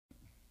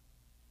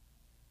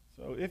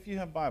So if you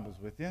have Bibles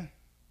with you,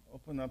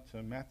 open up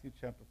to Matthew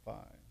chapter 5.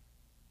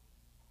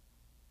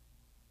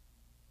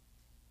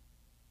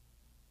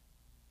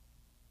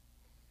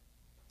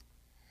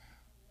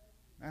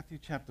 Matthew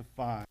chapter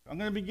 5. I'm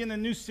going to begin a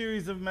new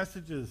series of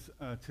messages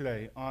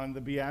today on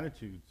the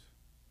Beatitudes.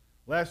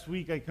 Last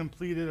week I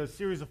completed a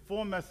series of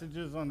 4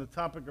 messages on the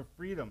topic of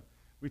freedom.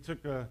 We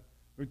took a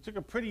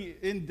pretty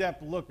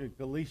in-depth look at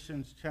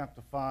Galatians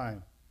chapter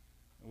 5,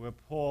 where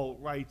Paul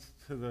writes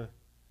to the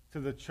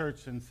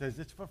church and says,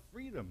 it's for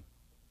freedom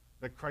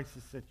that Christ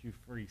has set you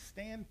free.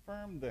 Stand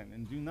firm then,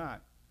 and do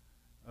not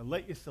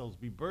let yourselves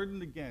be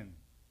burdened again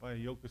by a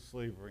yoke of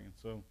slavery. And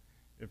so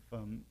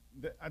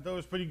I thought it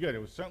was pretty good. It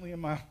was certainly in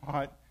my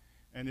heart.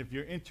 And if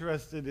you're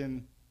interested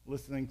in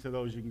listening to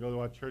those, you can go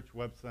to our church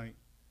website,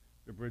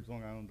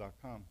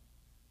 thebridgelongisland.com.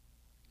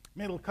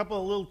 Made a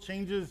couple of little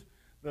changes.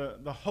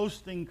 The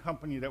hosting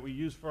company that we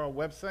use for our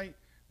website,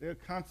 they're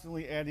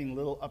constantly adding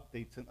little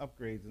updates and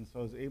upgrades, and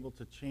so I was able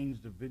to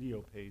change the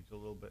video page a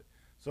little bit.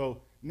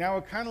 So now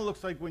it kind of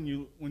looks like when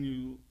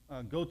you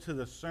go to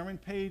the sermon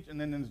page, and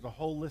then there's the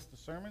whole list of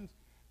sermons,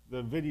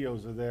 the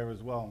videos are there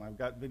as well. And I've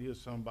got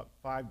videos from about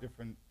 5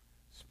 different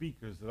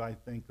speakers that I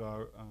think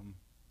are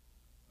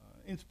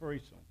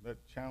inspirational, that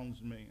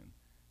challenged me,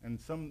 and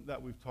some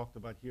that we've talked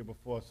about here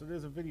before. So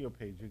there's a video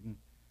page. You can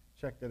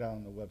check that out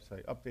on the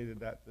website. Updated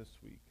that this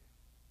week.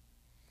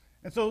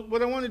 And so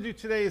what I want to do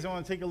today is I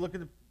want to take a look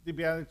at the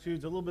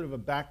Beatitudes, a little bit of a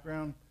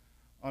background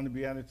on the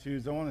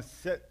Beatitudes. I want to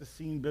set the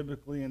scene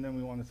biblically, and then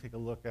we want to take a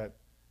look at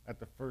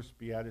the first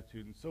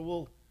Beatitude. And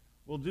so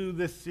we'll do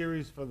this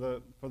series for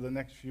the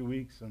next few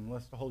weeks,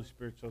 unless the Holy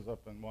Spirit shows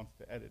up and wants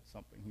to edit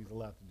something. He's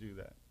allowed to do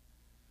that.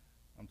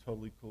 I'm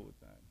totally cool with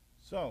that.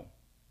 So,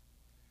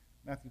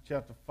 Matthew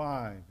chapter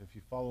 5, if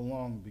you follow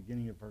along,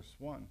 beginning at verse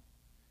 1.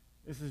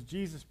 This is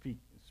Jesus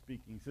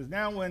speaking. He says,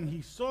 "Now when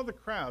he saw the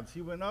crowds,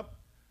 he went up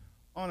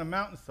on a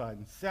mountainside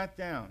and sat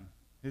down.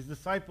 His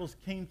disciples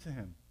came to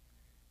him,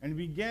 and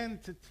he began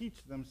to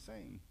teach them,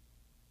 saying,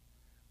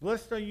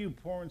 'Blessed are you,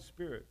 poor in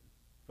spirit,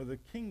 for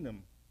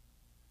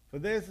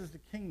theirs is the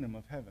kingdom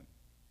of heaven.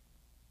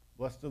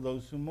 Blessed are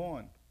those who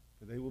mourn,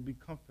 for they will be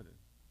comforted.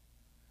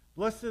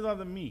 Blessed are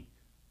the meek,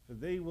 for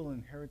they will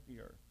inherit the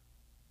earth.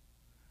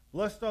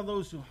 Blessed are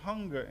those who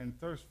hunger and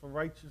thirst for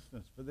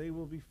righteousness, for they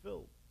will be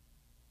filled.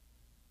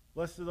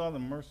 Blessed are the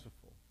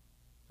merciful,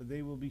 for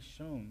they will be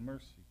shown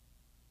mercy.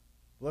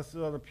 Blessed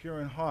are the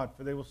pure in heart,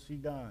 for they will see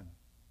God.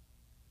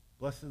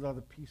 Blessed are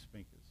the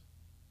peacemakers,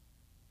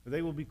 for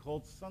they will be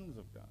called sons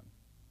of God.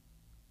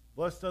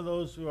 Blessed are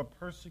those who are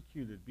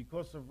persecuted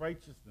because of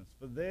righteousness,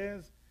 for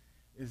theirs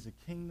is the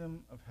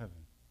kingdom of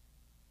heaven.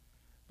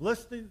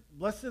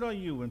 Blessed are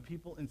you when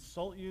people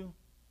insult you,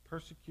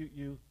 persecute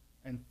you,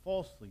 and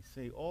falsely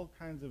say all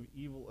kinds of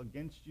evil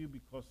against you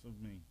because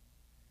of me.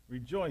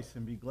 Rejoice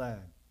and be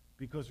glad,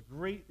 because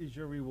great is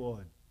your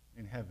reward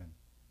in heaven.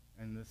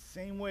 And in the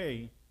same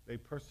way they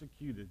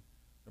persecuted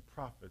the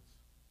prophets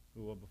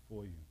who were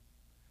before you.'"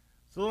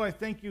 So Lord, I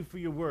thank you for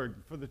your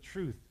word, for the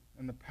truth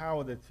and the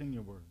power that's in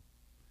your word.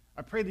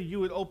 I pray that you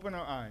would open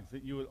our eyes,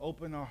 that you would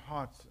open our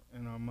hearts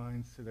and our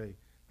minds today,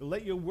 to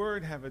let your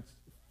word have its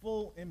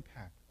full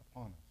impact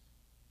upon us.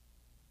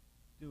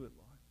 Do it,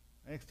 Lord.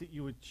 I ask that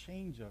you would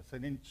change us,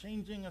 and in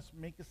changing us,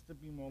 make us to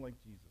be more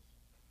like Jesus.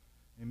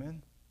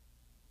 Amen?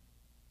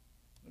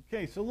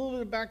 Okay, so a little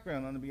bit of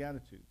background on the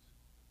Beatitudes.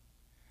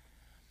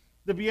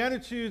 The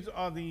Beatitudes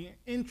are the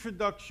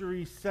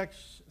introductory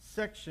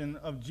section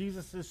of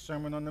Jesus'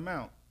 Sermon on the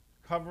Mount,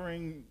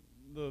 covering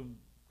the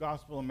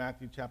Gospel of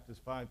Matthew chapters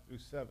 5 through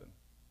 7.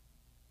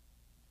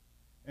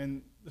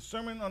 And the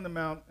Sermon on the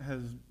Mount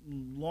has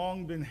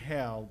long been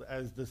hailed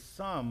as the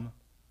sum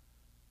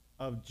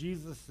of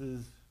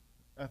Jesus'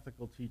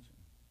 ethical teaching.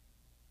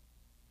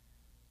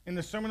 In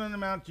the Sermon on the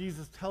Mount,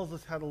 Jesus tells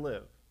us how to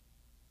live.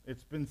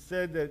 It's been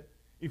said that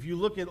if you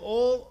look at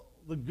all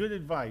the good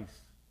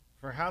advice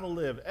for how to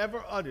live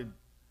ever uttered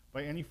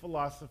by any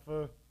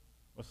philosopher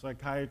or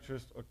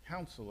psychiatrist or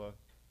counselor,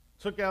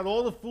 took out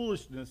all the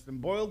foolishness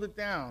and boiled it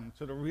down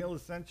to the real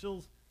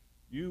essentials,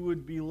 you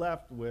would be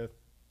left with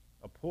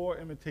a poor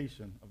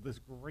imitation of this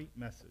great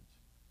message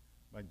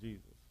by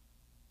Jesus.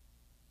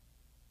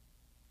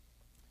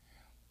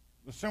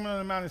 The Sermon on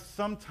the Mount is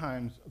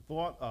sometimes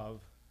thought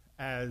of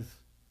as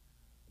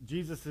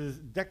Jesus'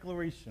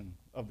 declaration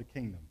of the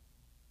kingdom.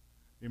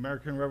 The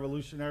American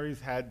revolutionaries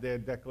had their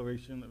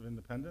Declaration of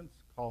Independence.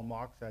 Karl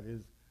Marx had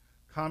his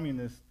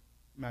Communist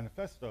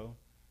Manifesto.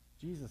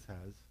 Jesus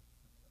has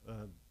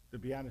the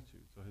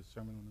Beatitudes, or his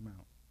Sermon on the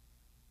Mount.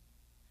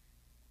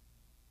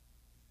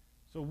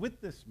 So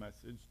with this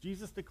message,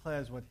 Jesus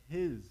declares what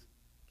his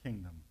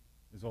kingdom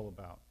is all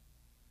about.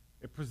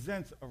 It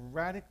presents a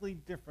radically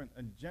different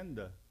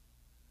agenda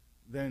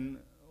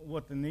than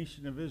what the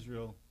nation of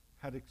Israel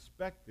had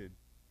expected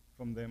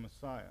from their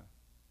Messiah.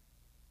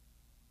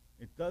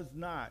 It does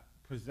not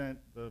present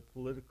the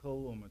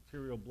political or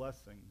material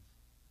blessings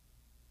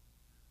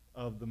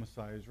of the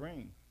Messiah's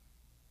reign.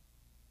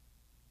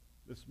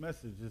 This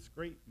message, this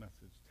great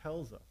message,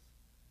 tells us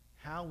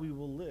how we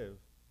will live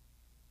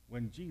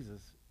when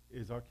Jesus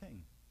is our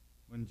King.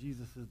 when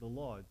Jesus is the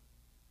Lord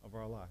of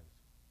our lives.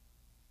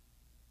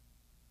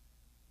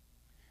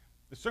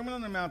 The Sermon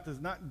on the Mount does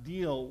not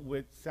deal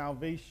with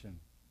salvation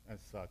as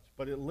such,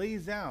 but it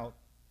lays out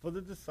for the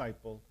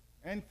disciple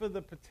and for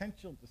the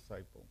potential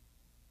disciple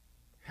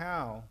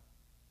how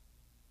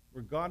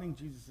regarding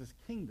Jesus'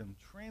 kingdom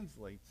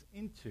translates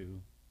into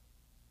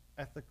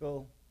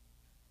ethical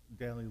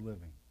daily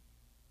living.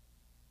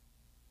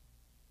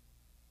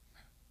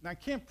 Now, I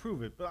can't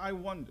prove it, but I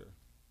wonder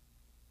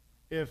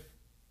if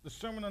the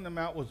Sermon on the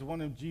Mount was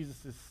one of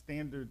Jesus'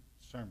 standard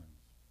sermons.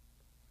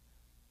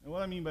 And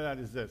what I mean by that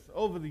is this.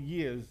 Over the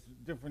years,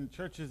 different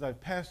churches I've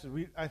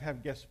pastored, I'd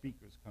have guest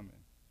speakers come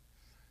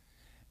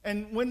in.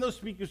 And when those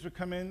speakers would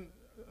come in,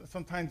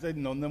 sometimes I'd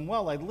known them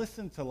well. I'd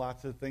listened to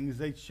lots of things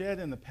they'd shared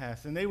in the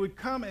past. And they would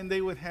come and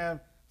they would have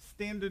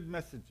standard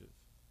messages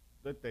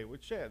that they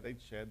would share.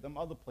 They'd share them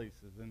other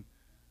places. And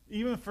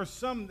even for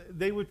some,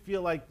 they would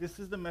feel like this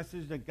is the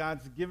message that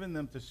God's given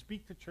them to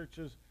speak to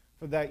churches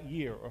for that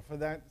year or for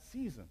that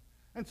season.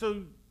 And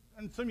some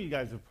of you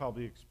guys have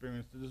probably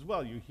experienced it as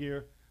well. You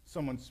hear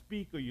someone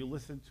speak or you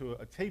listen to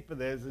a tape of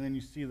theirs and then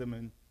you see them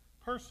in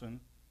person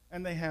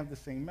and they have the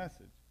same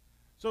message.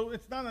 So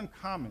it's not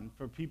uncommon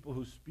for people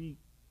who speak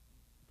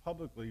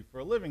publicly for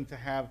a living to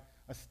have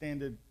a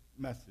standard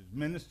message.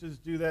 Ministers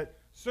do that.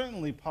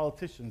 Certainly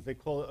politicians, they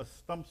call it a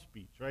stump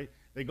speech, right?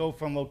 They go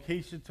from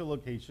location to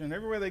location, and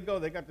everywhere they go,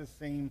 they got the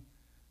same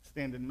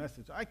standard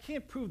message. I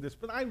can't prove this,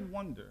 but I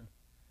wonder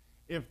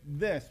if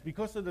this,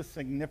 because of the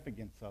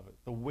significance of it,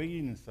 the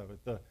weightiness of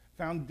it, the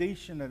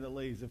foundation that it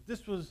lays, if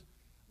this was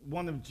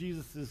one of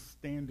Jesus'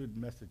 standard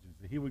messages,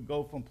 that he would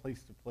go from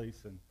place to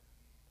place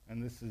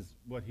and this is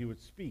what he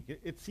would speak.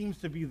 It seems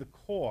to be the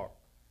core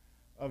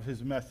of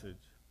his message.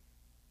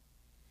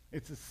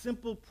 It's a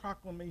simple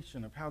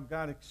proclamation of how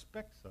God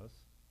expects us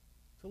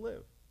to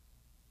live.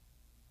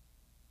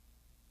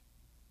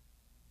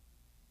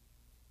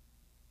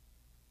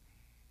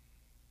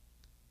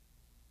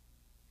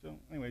 So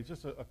anyway,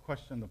 just a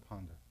question to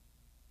ponder.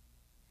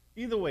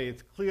 Either way,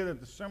 it's clear that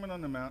the Sermon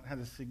on the Mount had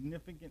a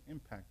significant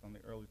impact on the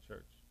early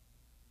church.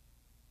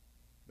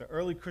 The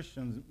early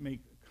Christians make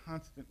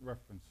constant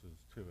references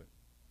to it.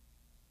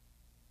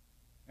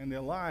 And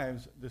their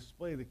lives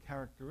display the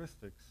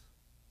characteristics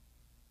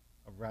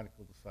of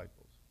radical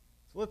disciples.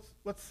 So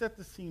let's set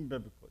the scene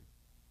biblically.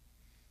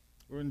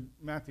 We're in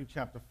Matthew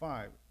chapter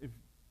 5.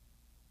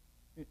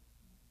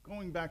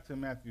 Going back to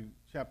Matthew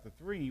chapter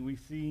 3, we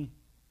see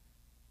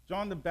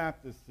John the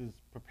Baptist is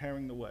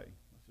preparing the way.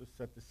 Let's just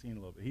set the scene a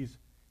little bit.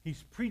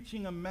 He's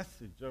preaching a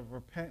message of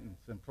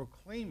repentance and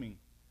proclaiming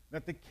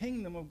that the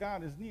kingdom of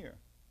God is near.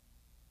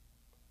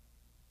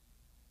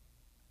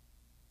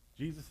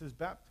 Jesus is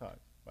baptized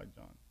by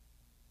John.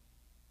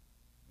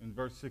 In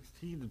verse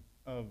 16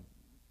 of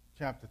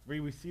chapter 3,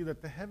 we see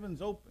that the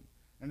heavens open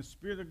and the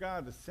Spirit of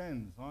God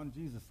descends on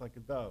Jesus like a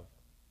dove.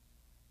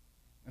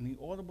 And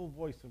the audible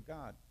voice of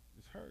God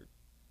is heard.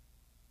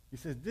 He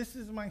says, "This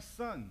is my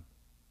Son,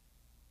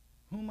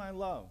 whom I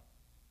love.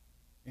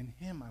 In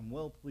him I'm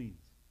well pleased."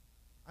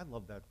 I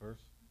love that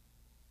verse.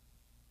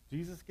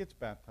 Jesus gets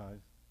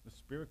baptized, the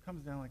Spirit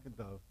comes down like a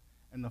dove,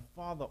 and the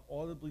Father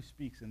audibly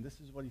speaks, and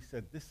this is what he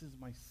said, "This is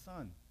my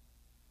Son,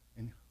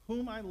 in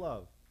whom I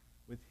love.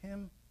 With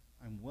him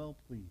I'm well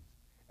pleased."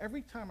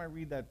 Every time I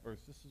read that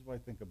verse, this is what I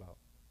think about.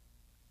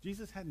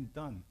 Jesus hadn't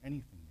done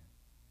anything yet.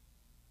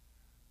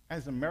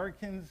 As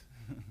Americans,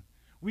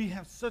 we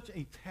have such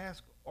a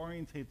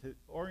task-oriented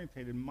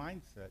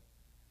mindset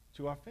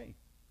to our faith.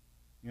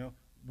 You know,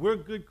 we're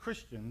good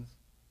Christians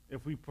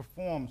if we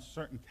perform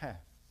certain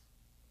tasks.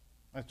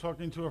 I was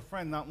talking to a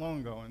friend not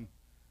long ago, and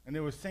they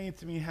were saying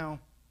to me how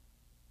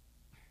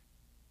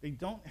they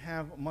don't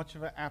have much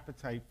of an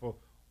appetite for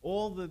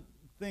all the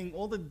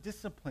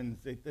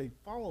disciplines that they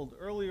followed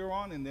earlier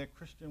on in their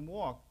Christian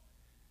walk.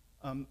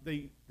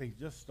 They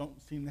just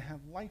don't seem to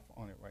have life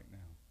on it right now.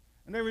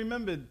 And they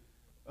remembered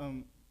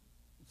some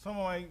of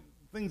my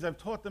things I've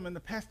taught them in the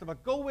past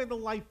about go where the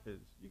life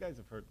is. You guys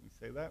have heard me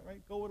say that,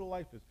 right? Go where the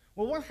life is.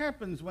 Well, what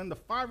happens when the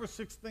 5 or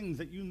 6 things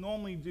that you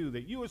normally do,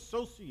 that you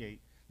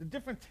associate, the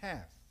different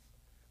tasks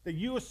that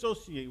you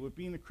associate with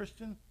being a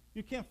Christian,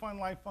 you can't find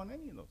life on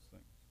any of those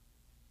things.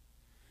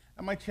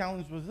 And my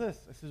challenge was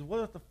this. I said,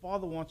 what if the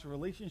Father wants a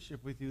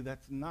relationship with you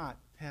that's not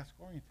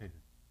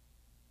task-orientated?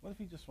 What if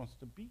he just wants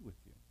to be with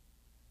you?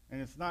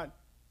 And it's not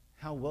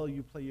how well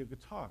you play your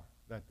guitar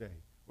that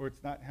day, or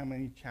it's not how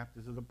many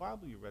chapters of the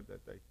Bible you read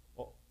that day,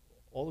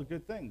 all the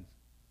good things,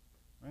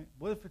 right?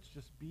 What if it's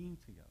just being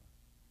together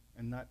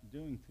and not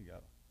doing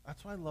together?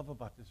 That's what I love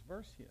about this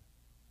verse here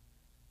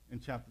in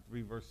chapter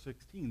 3, verse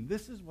 16.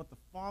 This is what the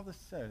Father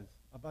says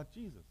about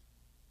Jesus.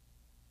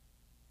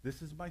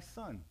 "This is my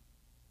Son,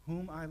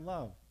 whom I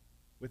love.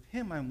 With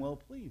him I'm well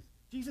pleased."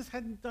 Jesus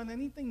hadn't done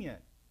anything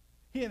yet.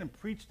 He hadn't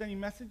preached any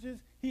messages.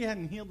 He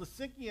hadn't healed the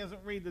sick. He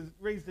hasn't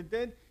raised the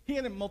dead. He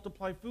hadn't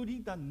multiplied food.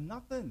 He'd done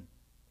nothing.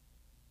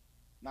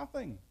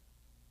 Nothing.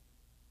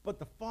 But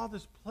the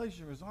Father's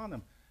pleasure is on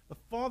him. The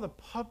Father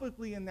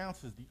publicly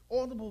announces, the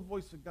audible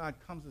voice of God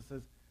comes and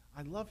says,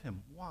 "I love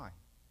him." Why?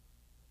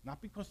 Not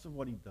because of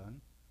what he'd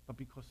done, but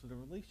because of the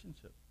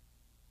relationship.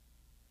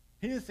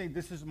 He didn't say,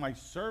 this is my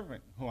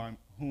servant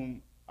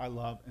whom I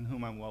love and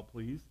whom I'm well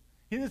pleased.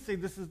 He didn't say,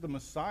 this is the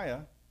Messiah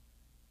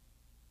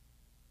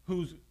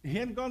he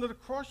hadn't gone to the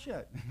cross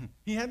yet.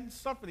 He hadn't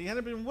suffered. He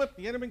hadn't been whipped.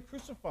 He hadn't been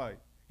crucified.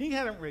 He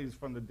hadn't raised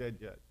from the dead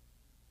yet.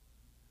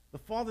 The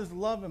Father's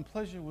love and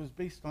pleasure was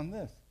based on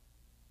this.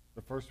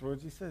 The first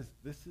words he says,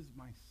 this is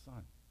my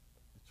son.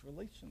 It's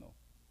relational.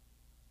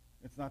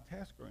 It's not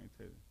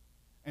task-oriented.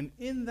 And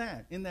in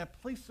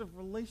that place of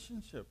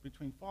relationship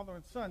between father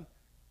and son,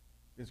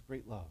 there's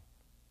great love.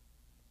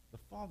 The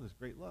Father's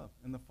great love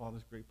and the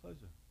Father's great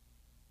pleasure.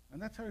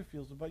 And that's how he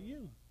feels about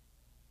you.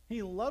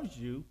 He loves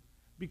you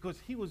because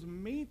he was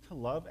made to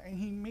love and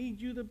he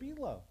made you to be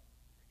loved.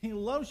 He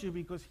loves you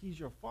because he's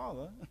your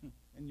father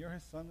and you're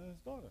his son and his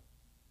daughter.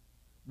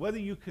 Whether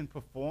you can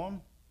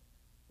perform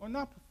or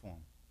not perform.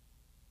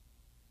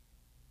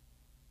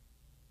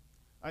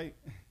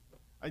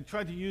 I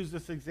tried to use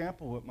this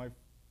example with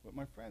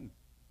my friends.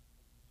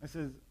 I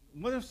said,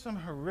 what if some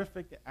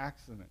horrific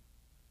accident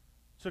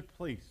took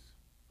place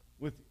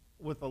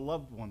with a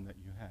loved one that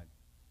you had,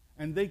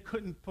 and they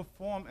couldn't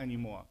perform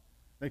anymore?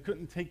 They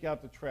couldn't take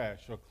out the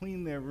trash or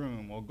clean their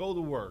room or go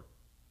to work.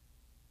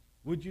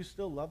 Would you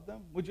still love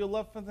them? Would your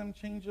love for them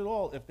change at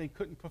all if they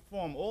couldn't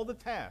perform all the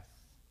tasks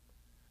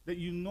that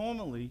you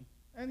normally,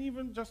 and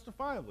even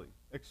justifiably,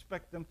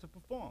 expect them to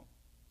perform?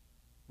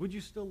 Would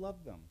you still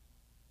love them?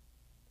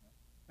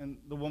 And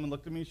the woman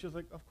looked at me and she was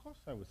like, of course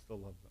I would still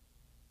love them.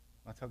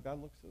 That's how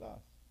God looks at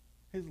us.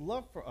 His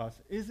love for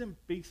us isn't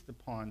based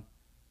upon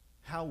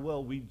how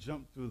well we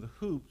jump through the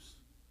hoops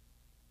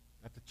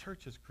that the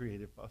church has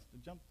created for us to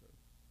jump through.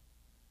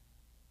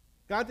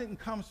 God didn't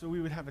come so we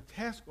would have a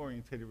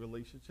task-oriented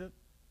relationship.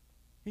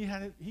 He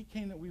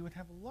came that we would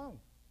have a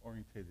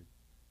love-oriented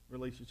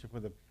relationship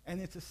with him.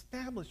 And it's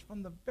established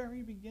from the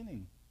very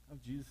beginning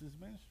of Jesus'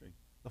 ministry.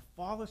 The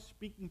Father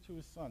speaking to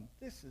his Son,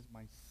 this is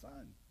my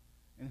Son,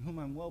 in whom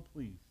I'm well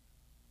pleased,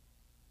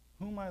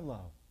 whom I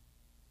love.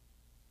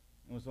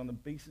 It was on the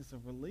basis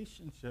of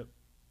relationship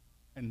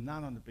and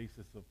not on the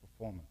basis of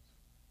performance.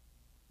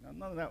 Now,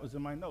 none of that was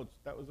in my notes.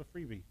 That was a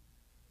freebie.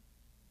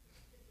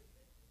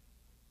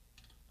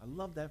 I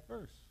love that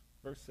verse,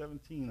 verse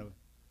 17 of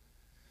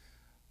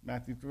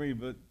Matthew 3.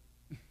 But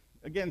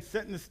again,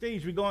 setting the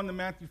stage, we go on to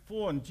Matthew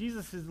 4, and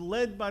Jesus is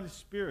led by the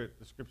Spirit,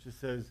 the scripture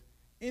says,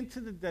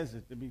 into the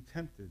desert to be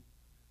tempted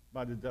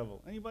by the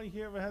devil. Anybody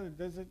here ever had a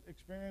desert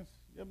experience?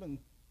 You ever been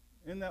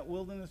in that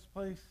wilderness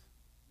place?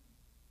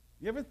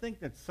 You ever think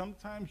that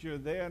sometimes you're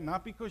there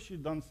not because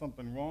you've done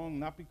something wrong,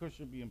 not because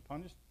you're being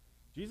punished?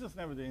 Jesus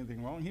never did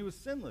anything wrong. He was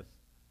sinless,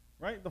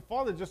 right? The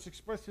Father just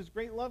expressed his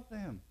great love for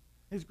him,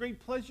 his great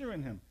pleasure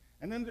in him.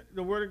 And then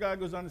the Word of God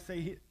goes on to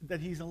say that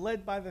he's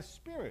led by the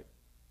Spirit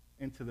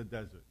into the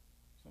desert.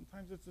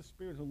 Sometimes it's the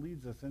Spirit who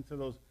leads us into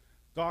those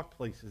dark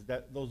places,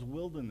 those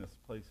wilderness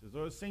places.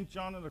 Or as St.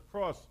 John of the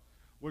Cross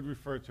would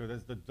refer to it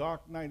as the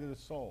dark night of the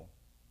soul.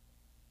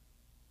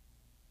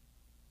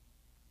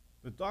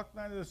 The dark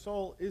night of the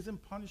soul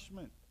isn't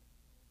punishment.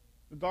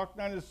 The dark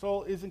night of the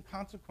soul isn't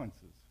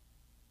consequences.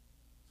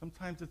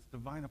 Sometimes it's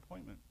divine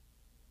appointment.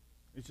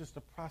 It's just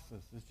a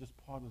process. It's just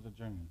part of the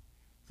journey.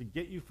 To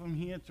get you from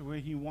here to where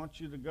he wants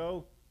you to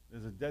go,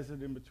 there's a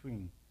desert in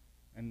between.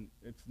 And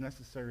it's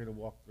necessary to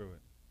walk through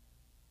it.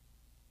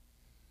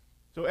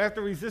 So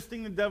after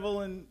resisting the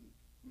devil in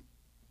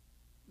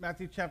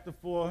Matthew chapter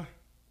 4,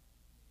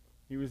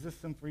 he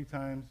resists him 3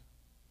 times.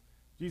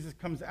 Jesus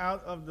comes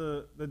out of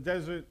the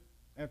desert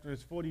after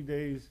his 40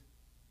 days,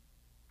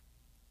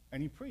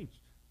 and he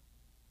preached.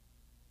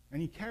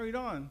 And he carried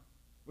on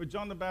where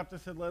John the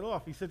Baptist had led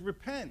off. He said,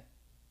 repent,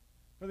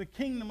 for the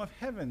kingdom of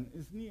heaven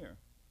is near.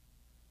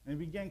 And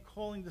he began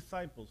calling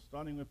disciples,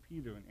 starting with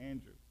Peter and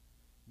Andrew,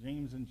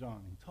 James and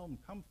John. He told them,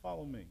 come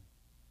follow me,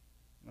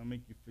 and I'll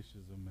make you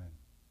fishers of men.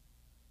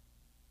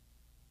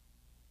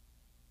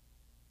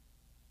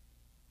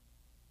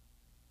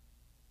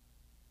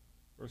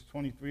 Verse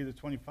 23 to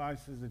 25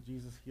 says that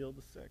Jesus healed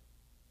the sick.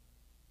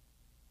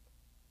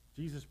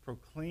 Jesus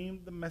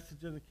proclaimed the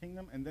message of the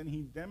kingdom, and then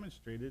he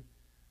demonstrated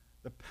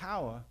the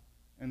power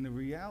and the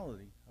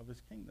reality of his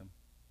kingdom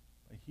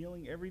by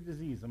healing every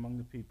disease among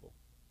the people.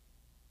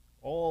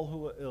 All who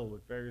were ill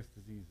with various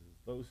diseases,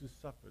 those who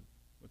suffered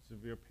with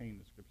severe pain,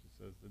 the scripture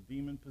says, the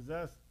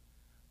demon-possessed,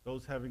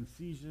 those having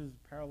seizures,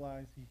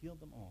 paralyzed, he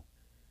healed them all.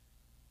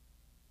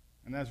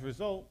 And as a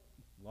result,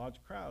 large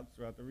crowds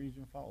throughout the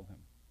region followed him.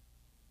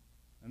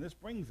 And this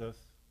brings us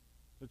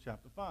to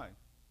chapter 5.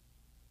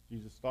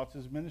 Jesus starts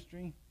his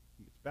ministry.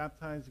 He gets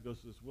baptized. He goes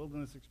through this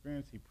wilderness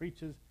experience. He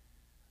preaches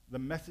the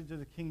message of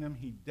the kingdom.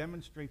 He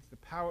demonstrates the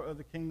power of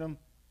the kingdom.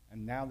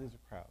 And now there's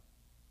a crowd.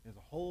 There's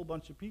a whole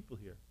bunch of people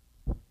here.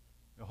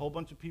 A whole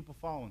bunch of people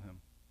following him.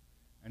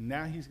 And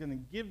now he's going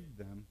to give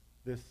them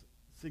this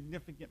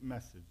significant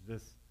message,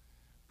 this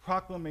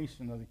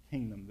proclamation of the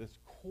kingdom, this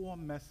core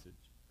message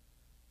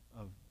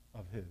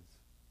of his.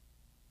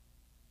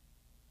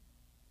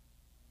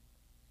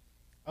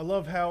 I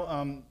love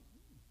how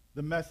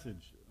the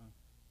Message,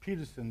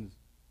 Peterson's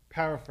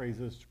paraphrase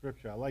of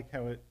scripture, I like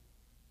how it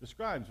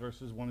describes,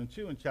 verses 1 and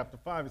 2 in chapter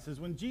 5. It says,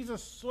 when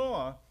Jesus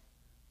saw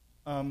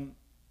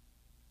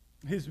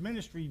his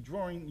ministry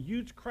drawing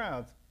huge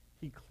crowds,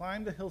 he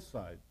climbed a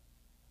hillside.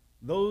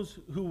 Those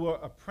who were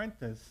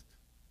apprenticed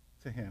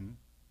to him,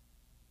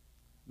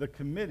 the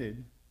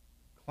committed,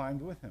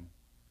 climbed with him.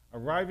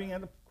 Arriving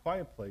at a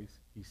quiet place,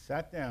 he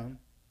sat down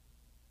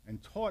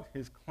and taught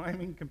his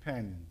climbing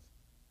companions.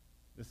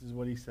 This is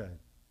what he said.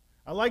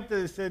 I like that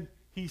it said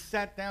he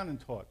sat down and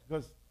taught,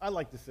 because I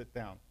like to sit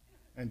down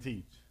and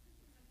teach.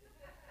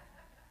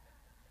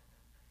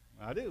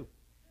 I do.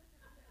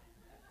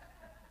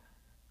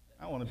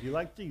 I want to be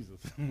like Jesus.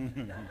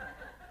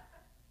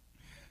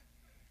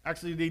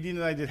 Actually, Nadine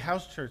and I did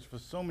house church for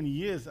so many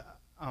years,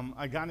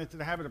 I got into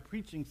the habit of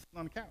preaching sitting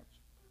on the couch.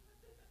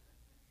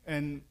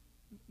 And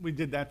we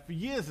did that for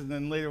years, and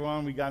then later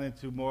on we got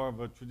into more of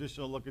a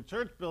traditional look at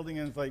church building,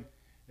 and it's like,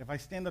 if I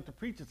stand up to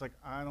preach, it's like,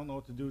 I don't know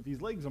what to do with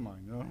these legs of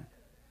mine, you know?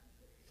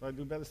 So I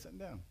do better sitting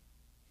down.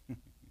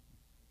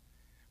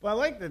 But I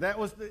like that. That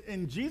was,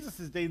 in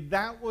Jesus' day,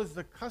 that was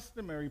the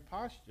customary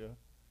posture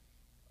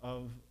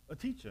of a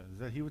teacher, is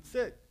that he would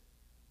sit.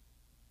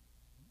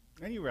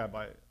 Any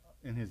rabbi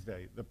in his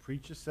day. The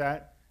preacher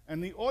sat,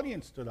 and the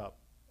audience stood up.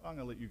 I'm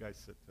going to let you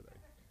guys sit today.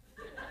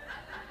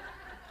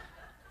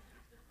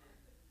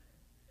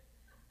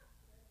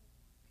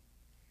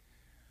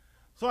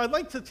 So I'd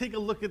like to take a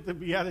look at the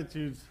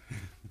Beatitudes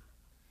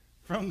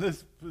from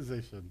this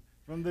position,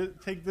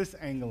 take this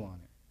angle on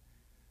it.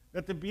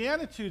 That the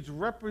Beatitudes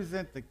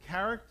represent the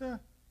character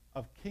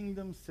of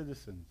kingdom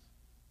citizens.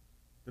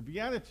 The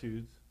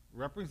Beatitudes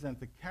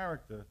represent the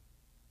character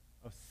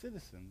of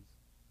citizens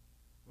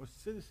or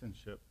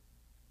citizenship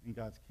in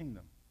God's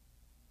kingdom.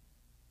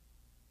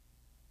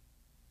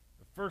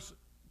 The first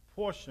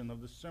portion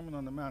of the Sermon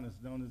on the Mount is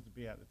known as the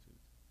Beatitudes.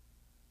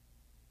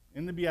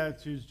 In the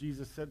Beatitudes,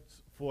 Jesus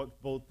sets forth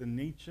both the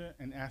nature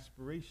and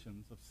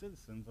aspirations of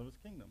citizens of his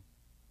kingdom.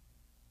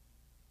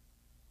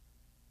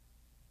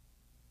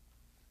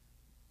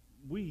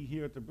 We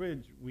here at the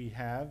Bridge, we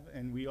have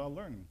and we are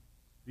learning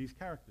these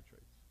character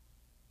traits.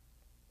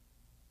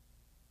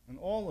 And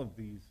all of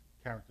these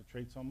character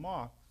traits are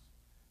marks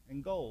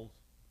and goals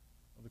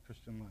of the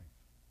Christian life.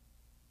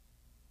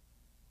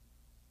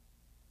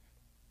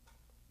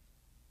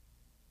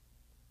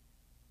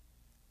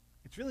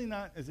 It's really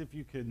not as if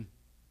you could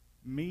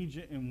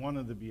major in one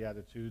of the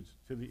Beatitudes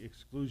to the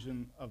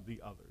exclusion of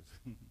the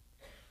others,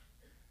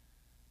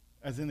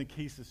 as in the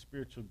case of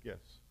spiritual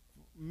gifts.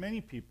 Many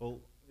people,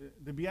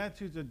 the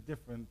Beatitudes are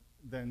different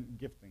than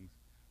giftings.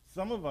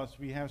 Some of us,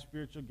 we have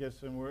spiritual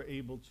gifts and we're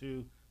able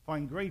to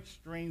find great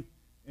strength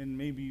in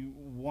maybe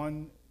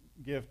one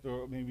gift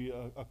or maybe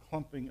a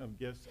clumping of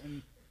gifts,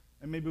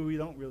 and maybe we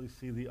don't really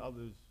see the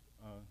others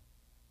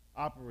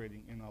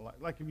operating in our life.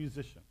 Like a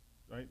musician,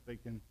 right? They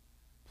can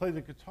play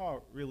the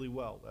guitar really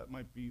well. That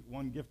might be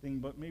one gifting,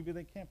 but maybe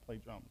they can't play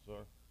drums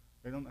or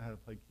they don't know how to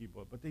play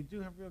keyboard, but they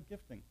do have real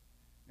gifting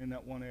in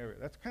that one area.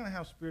 That's kind of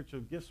how spiritual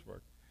gifts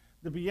work.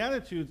 The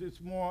Beatitudes,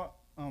 it's more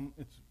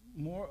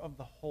of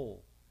the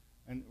whole,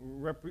 and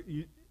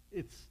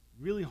it's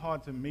really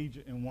hard to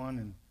major in one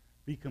and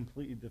be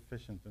completely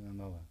deficient in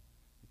another.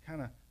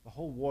 The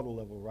whole water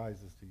level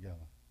rises together.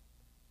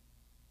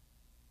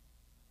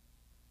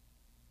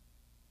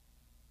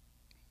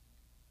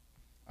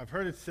 I've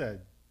heard it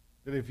said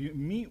that if you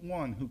meet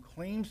one who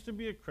claims to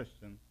be a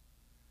Christian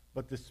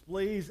but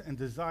displays and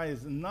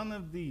desires none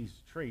of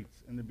these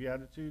traits in the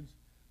Beatitudes,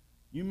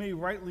 you may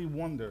rightly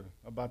wonder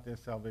about their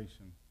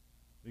salvation,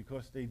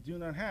 because they do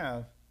not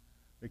have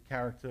the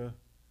character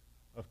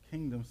of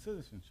kingdom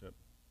citizenship.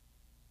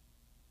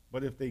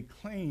 But if they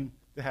claim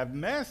to have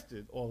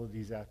mastered all of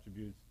these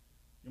attributes,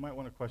 you might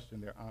want to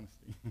question their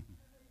honesty.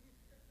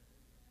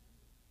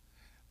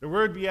 The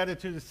word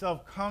beatitude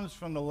itself comes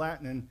from the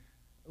Latin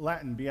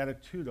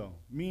beatitudo,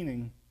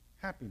 meaning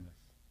happiness.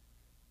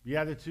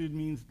 Beatitude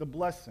means the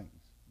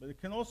blessings, but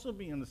it can also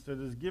be understood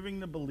as giving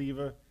the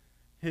believer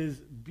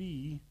his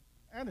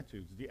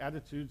attitudes, the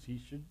attitudes he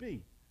should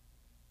be.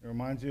 It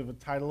reminds you of a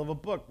title of a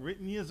book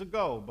written years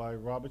ago by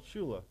Robert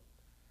Schuller.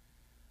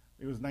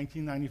 It was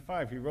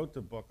 1995. He wrote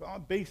the book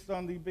based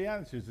on the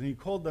Beatitudes, and he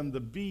called them the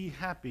Be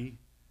Happy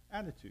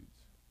attitudes.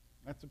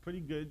 That's a pretty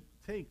good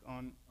take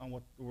on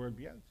what the word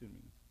beatitude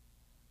means.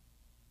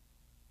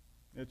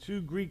 There are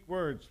two Greek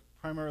words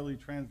primarily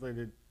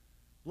translated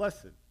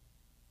blessed.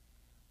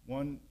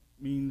 One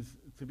means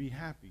to be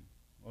happy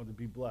or to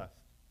be blessed.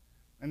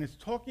 And it's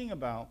talking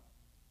about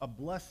a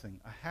blessing,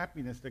 a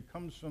happiness that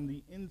comes from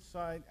the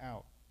inside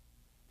out.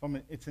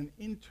 It's an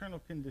internal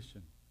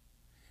condition.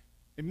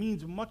 It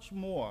means much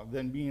more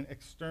than being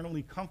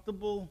externally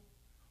comfortable,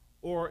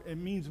 or it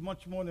means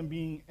much more than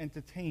being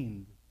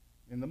entertained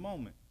in the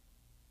moment.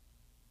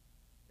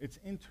 It's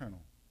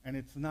internal, and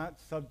it's not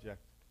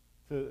subject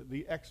to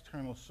the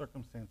external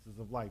circumstances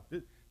of life.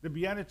 The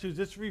Beatitudes,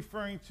 it's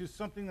referring to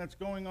something that's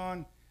going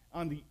on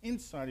the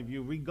inside of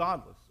you,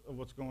 regardless of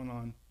what's going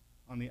on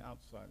the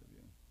outside of you.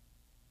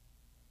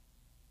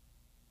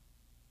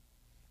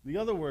 The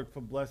other word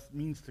for blessed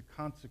means to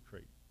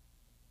consecrate.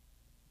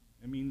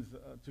 It means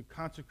to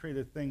consecrate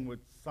a thing with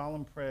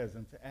solemn prayers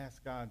and to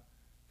ask God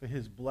for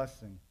his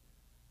blessing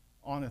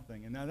on a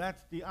thing. And now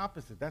that's the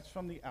opposite. That's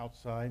from the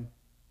outside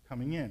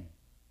coming in.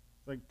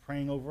 It's like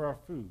praying over our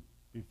food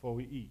before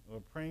we eat, or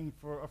praying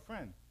for a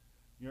friend.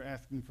 You're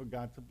asking for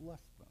God to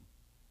bless them.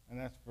 And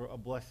that's for a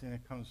blessing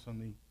that comes from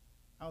the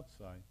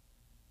outside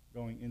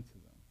going into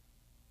them.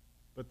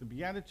 But the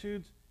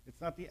Beatitudes, it's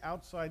not the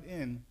outside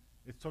in.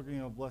 It's talking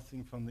about a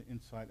blessing from the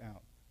inside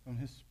out, from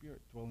his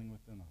Spirit dwelling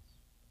within us.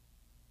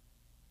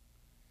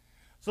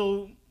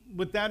 So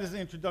with that as an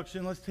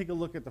introduction, let's take a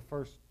look at the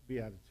first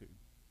Beatitude.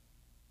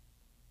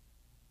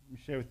 Let me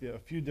share with you a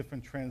few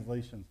different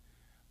translations.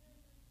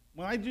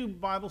 When I do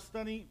Bible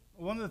study,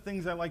 one of the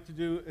things I like to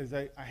do is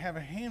I have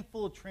a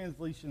handful of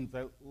translations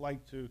I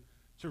like to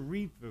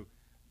read through.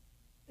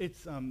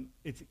 It's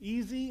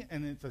easy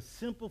and it's a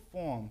simple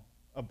form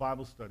of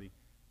Bible study.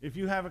 If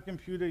you have a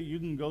computer, you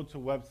can go to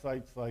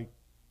websites like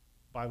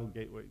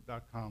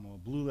BibleGateway.com or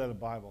Blue Letter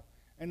Bible,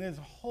 and there's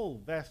a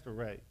whole vast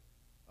array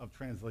of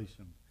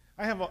translations.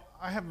 I have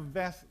a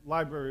vast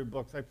library of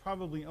books. I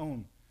probably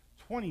own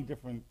 20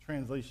 different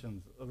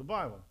translations of the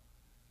Bible,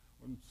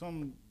 in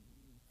some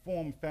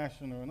form,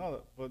 fashion, or another.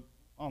 But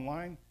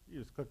online, you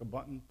just click a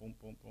button, boom,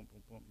 boom, boom,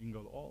 boom, boom. You can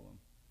go to all of them.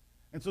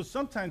 And so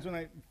sometimes when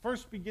I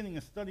first beginning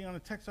a study on a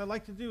text, what I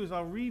like to do is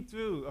I'll read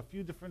through a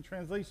few different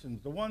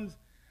translations. The ones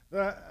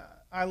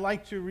that I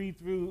like to read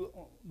through,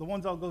 the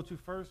ones I'll go to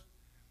first.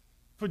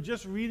 For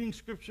just reading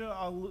Scripture,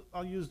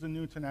 I'll use the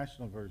New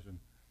International Version.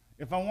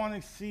 If I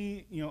want to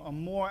see, a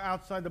more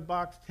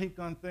outside-the-box take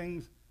on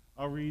things,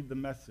 I'll read the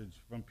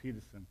Message from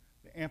Peterson.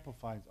 The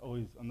Amplified is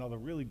always another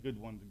really good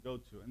one to go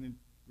to, and it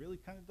really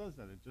kind of does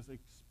that. It just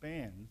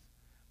expands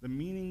the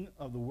meaning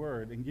of the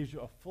word and gives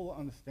you a full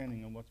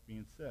understanding of what's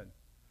being said.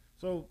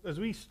 So as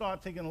we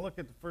start taking a look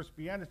at the first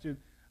Beatitude,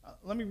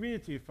 let me read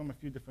it to you from a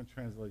few different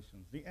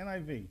translations. The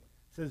NIV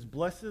says,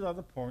 "Blessed are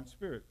the poor in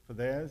spirit, for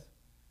theirs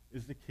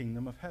is the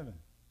kingdom of heaven."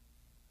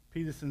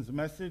 Peterson's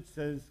Message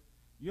says,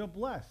 "You're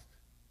blessed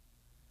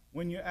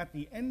when you're at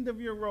the end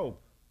of your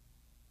rope.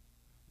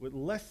 With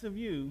less of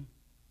you,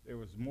 there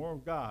was more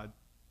of God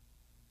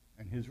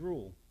and his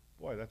rule."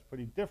 Boy, that's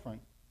pretty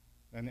different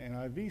than the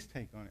NIV's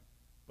take on it.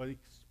 But it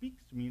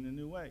speaks to me in a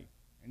new way.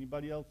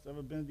 Anybody else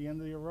ever been at the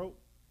end of your rope?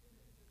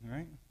 All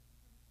right?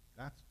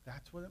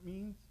 That's what it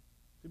means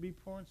to be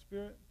poor in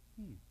spirit?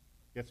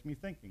 Gets me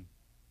thinking.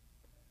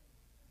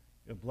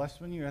 You're blessed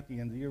when you're at the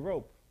end of your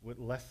rope. With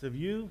less of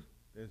you,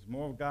 there's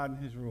more of God and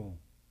his rule.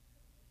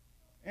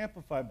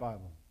 Amplified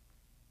Bible.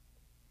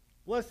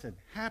 "Blessed,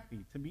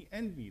 happy, to be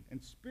envied,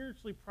 and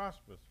spiritually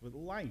prosperous, with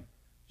life,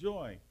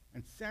 joy,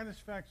 and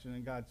satisfaction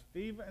in God's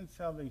favor and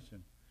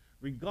salvation,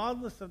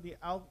 regardless of the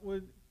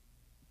outward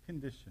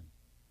condition,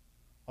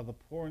 are the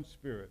poor in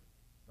spirit,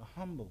 the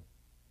humble,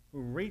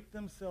 who rate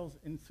themselves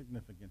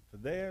insignificant, for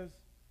theirs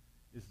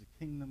is the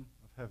kingdom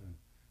of heaven."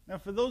 Now,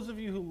 for those of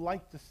you who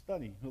like to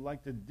study, who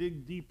like to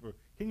dig deeper,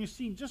 can you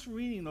see just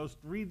reading those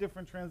three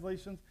different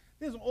translations,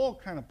 there's all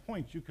kind of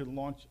points you could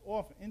launch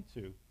off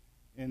into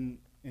in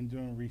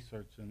doing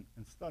research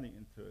and study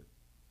into it.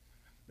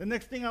 The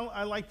next thing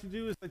I like to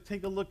do is I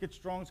take a look at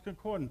Strong's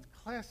Concordance.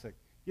 Classic.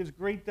 Gives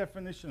great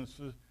definitions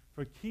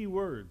for key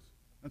words.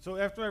 And so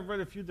after I've read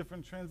a few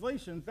different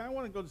translations, now I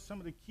want to go to some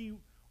of the key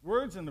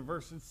words in the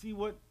verse and see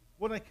what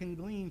I can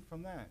glean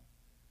from that.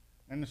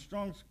 And the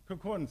Strong's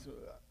Concordance,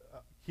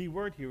 key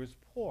word here is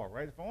poor,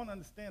 right? If I want to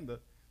understand the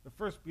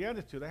first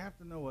Beatitude, I have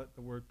to know what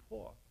the word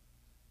poor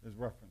is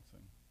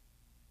referencing.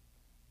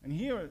 And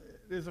here,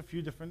 there's a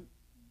few different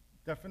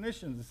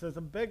definitions. It says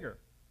a beggar,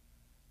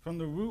 from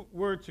the root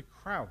word to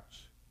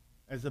crouch,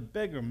 as a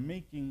beggar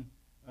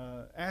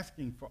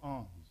asking for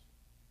alms,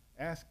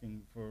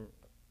 asking for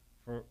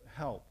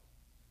help.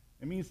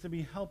 It means to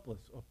be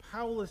helpless or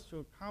powerless to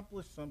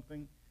accomplish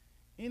something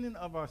in and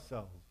of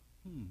ourselves.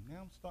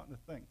 Now I'm starting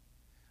to think.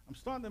 I'm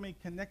starting to make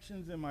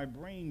connections in my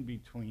brain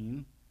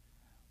between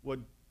what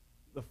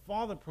the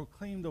Father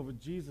proclaimed over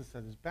Jesus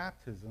at his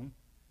baptism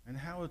and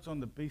how it's on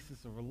the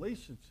basis of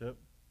relationship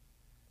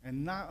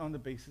and not on the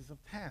basis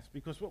of task.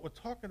 Because what we're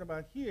talking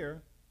about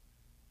here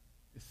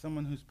is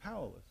someone who's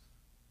powerless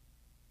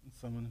and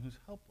someone who's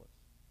helpless.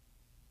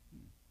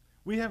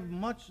 We have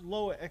much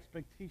lower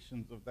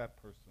expectations of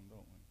that person, don't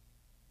we?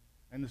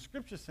 And the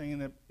Scripture's saying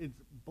that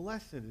it's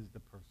blessed is the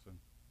person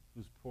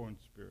who's poor in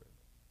spirit.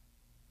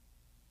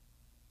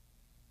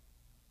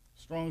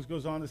 Strong's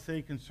goes on to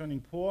say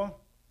concerning poor,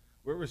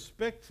 with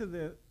respect to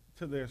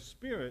their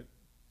spirit,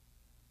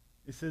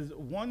 it says,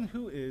 one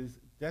who is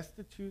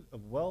destitute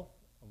of wealth,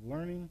 of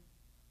learning,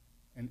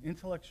 and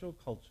intellectual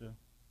culture,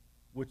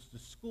 which the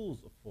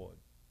schools afford.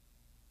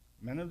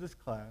 Men of this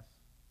class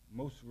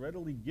most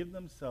readily give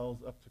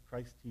themselves up to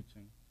Christ's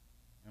teaching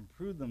and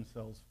prove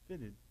themselves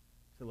fitted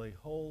to lay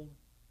hold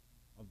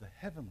of the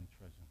heavenly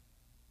treasure.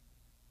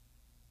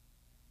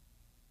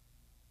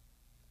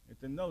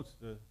 It denotes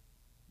the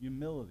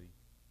humility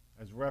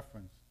as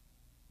referenced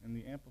in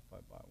the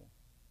Amplified Bible.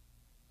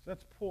 So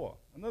that's poor.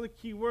 Another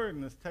key word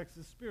in this text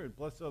is spirit.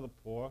 Blessed are the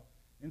poor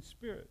in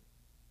spirit.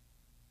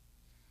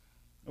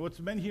 And what's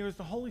meant here is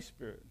the Holy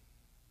Spirit,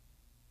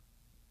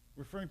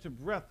 referring to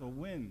breath or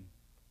wind,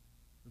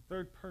 the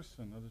third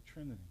person of the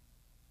Trinity,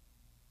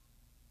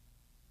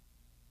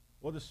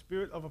 or the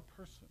spirit of a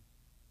person.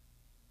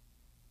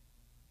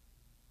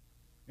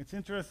 It's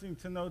interesting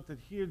to note that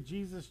here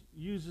Jesus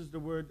uses the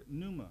word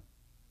pneuma,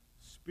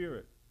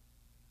 spirit,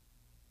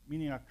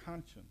 meaning our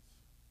conscience,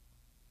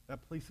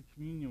 that place of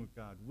communion with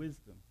God,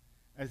 wisdom,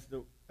 as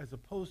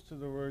opposed to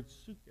the word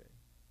suke,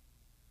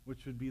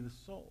 which would be the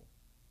soul,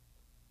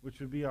 which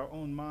would be our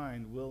own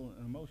mind, will,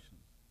 and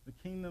emotions. The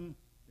kingdom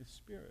is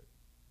spirit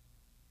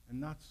and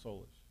not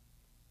soulish.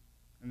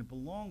 And it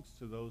belongs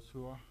to those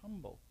who are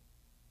humble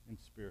in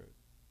spirit.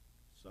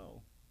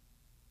 So,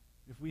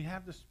 if we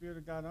have the Spirit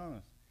of God on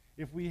us,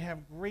 if we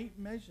have great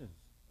measures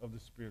of the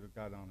Spirit of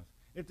God on us,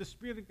 if the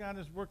Spirit of God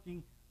is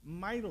working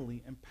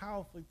mightily and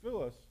powerfully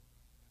through us,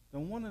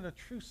 then one of the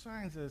true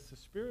signs that it's the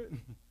Spirit,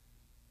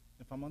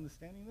 if I'm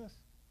understanding this,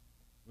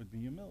 would be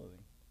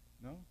humility.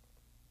 No?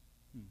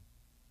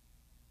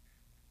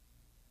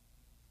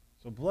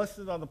 So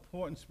blessed are the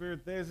poor in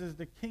spirit, theirs is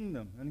the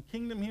kingdom. And the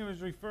kingdom here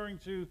is referring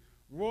to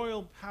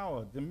royal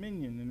power,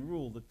 dominion, and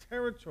rule, the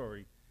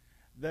territory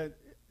that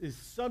is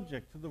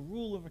subject to the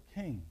rule of a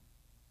king.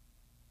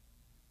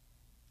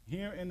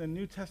 Here in the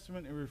New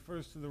Testament, it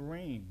refers to the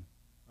reign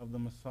of the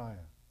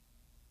Messiah.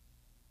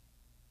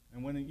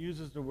 And when it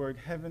uses the word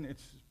heaven,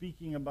 it's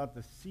speaking about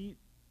the seat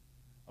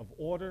of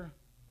order,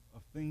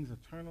 of things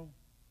eternal,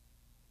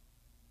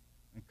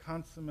 and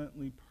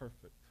consummately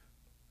perfect,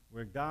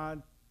 where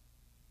God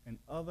and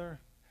other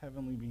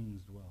heavenly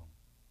beings dwell.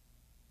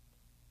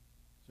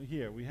 So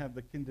here we have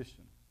the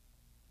condition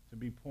to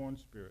be poor in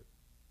spirit.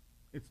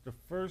 It's the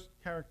first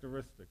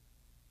characteristic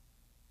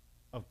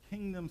of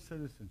kingdom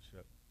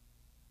citizenship.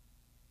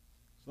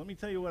 So let me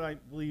tell you what I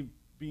believe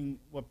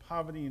what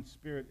poverty in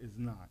spirit is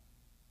not.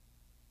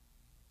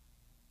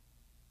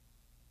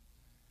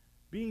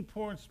 Being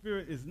poor in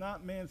spirit is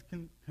not man's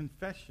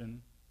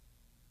confession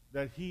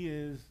that he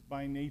is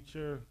by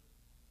nature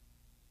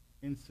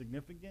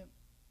insignificant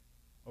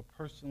or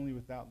personally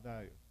without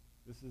value.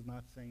 This is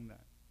not saying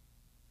that,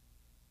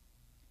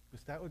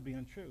 because that would be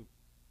untrue.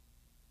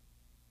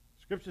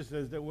 Scripture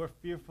says that we're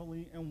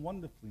fearfully and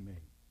wonderfully made,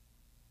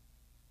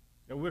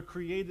 that we're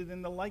created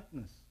in the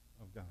likeness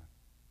of God,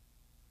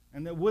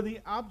 and that we're the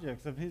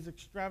objects of his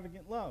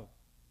extravagant love.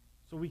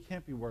 So we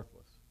can't be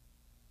worthless,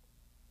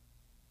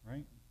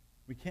 right?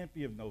 We can't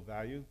be of no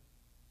value.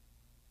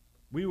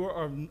 We were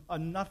of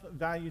enough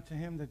value to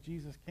him that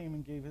Jesus came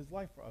and gave his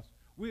life for us.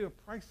 We are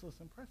priceless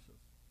and precious.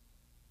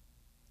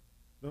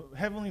 The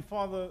Heavenly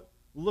Father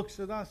looks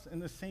at us in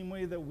the same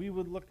way that we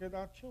would look at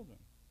our children,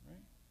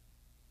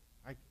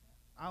 right?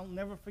 I'll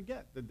never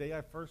forget the day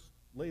I first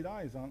laid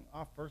eyes on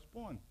our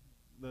firstborn.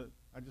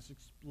 I just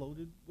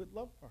exploded with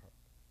love for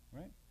her,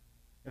 right?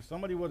 If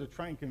somebody were to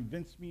try and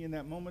convince me in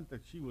that moment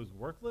that she was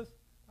worthless,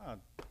 I'd have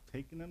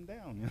taken them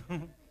down, you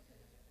know?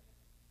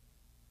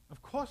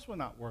 Of course we're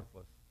not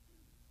worthless.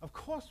 Of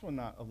course we're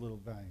not of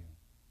little value.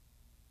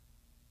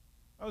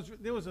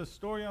 There was a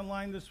story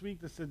online this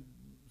week that said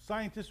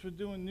scientists were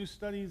doing new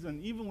studies,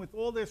 and even with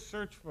all their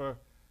search for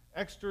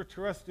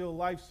extraterrestrial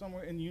life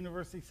somewhere in the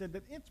universe, they said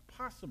that it's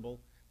possible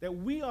that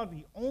we are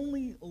the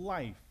only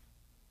life,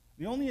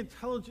 the only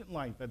intelligent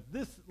life at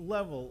this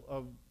level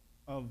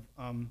of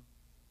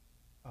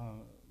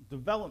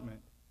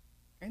development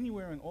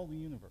anywhere in all the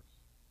universe.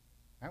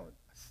 That was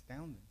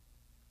astounding.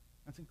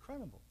 That's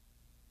incredible.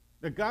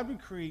 That God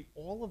would create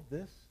all of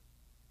this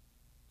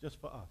just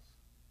for us,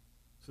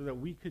 so that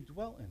we could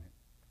dwell in it.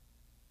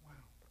 Wow.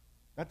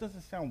 That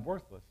doesn't sound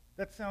worthless.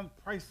 That sounds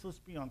priceless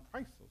beyond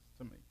priceless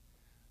to me.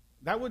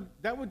 That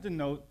would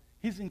denote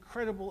his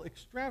incredible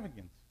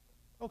extravagance.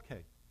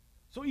 Okay.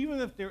 So even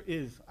if there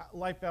is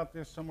life out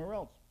there somewhere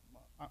else,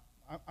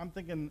 I'm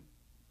thinking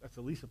that's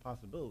at least a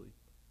possibility.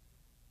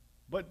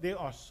 But they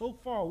are so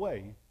far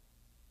away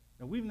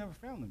that we've never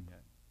found them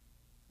yet.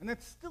 And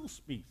that still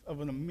speaks of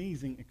an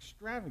amazing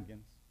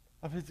extravagance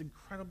of his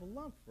incredible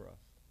love for us.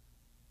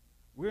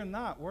 We're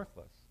not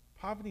worthless.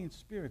 Poverty in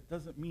spirit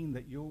doesn't mean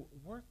that you're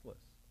worthless.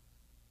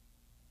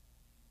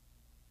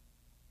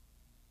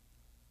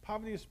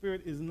 Poverty of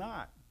spirit is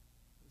not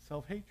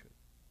self-hatred.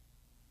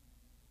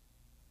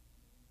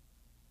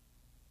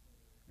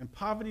 And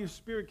poverty of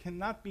spirit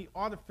cannot be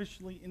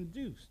artificially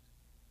induced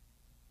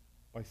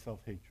by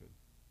self-hatred.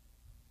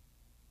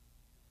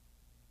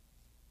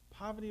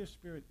 Poverty of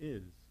spirit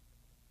is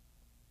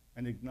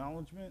an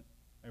acknowledgement,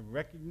 a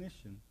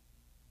recognition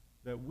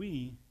that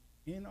we,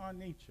 in our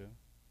nature,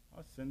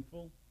 are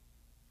sinful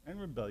and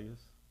rebellious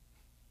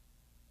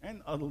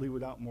and utterly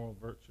without moral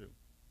virtue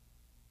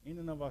in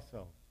and of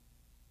ourselves.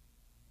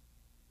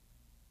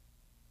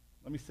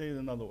 Let me say it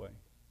another way.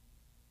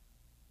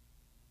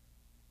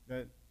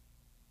 That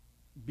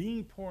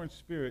being poor in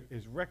spirit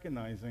is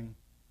recognizing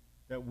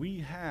that we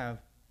have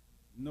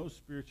no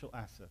spiritual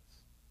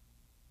assets.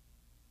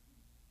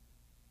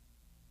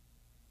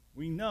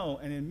 We know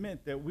and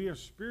admit that we are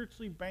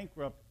spiritually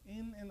bankrupt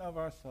in and of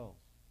ourselves.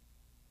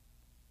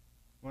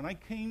 When I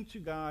came to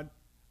God,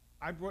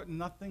 I brought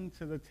nothing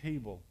to the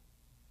table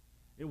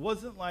It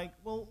wasn't like,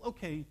 well,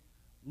 okay,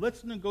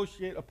 let's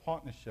negotiate a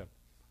partnership.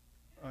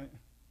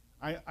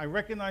 I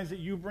recognize that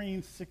you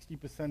bring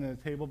 60% of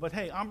the table, but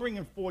hey, I'm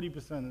bringing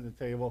 40% of the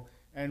table,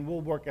 and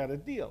we'll work out a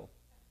deal.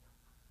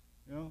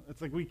 You know,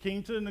 it's like we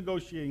came to the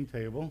negotiating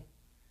table,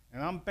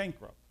 and I'm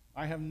bankrupt.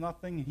 I have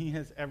nothing, he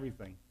has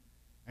everything.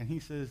 And he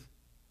says,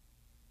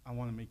 I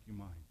want to make you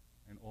mine,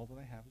 and all that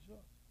I have is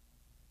yours.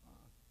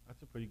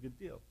 That's a pretty good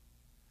deal.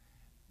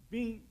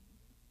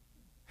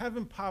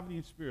 Having poverty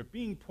in spirit,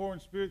 being poor in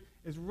spirit,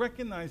 is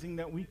recognizing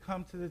that we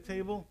come to the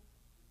table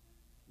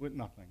with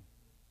nothing.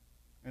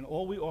 And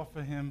all we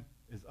offer him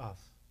is us.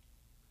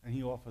 And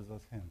he offers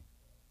us him.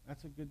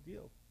 That's a good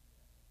deal.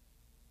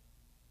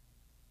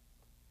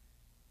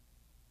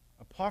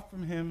 Apart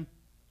from him,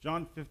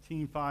 John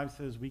 15:5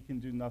 says we can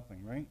do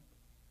nothing, right?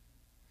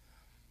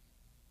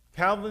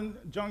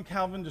 John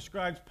Calvin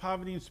describes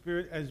poverty in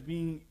spirit as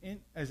being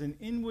as an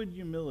inward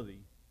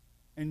humility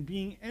and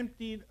being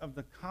emptied of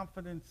the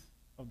confidence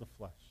of the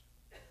flesh.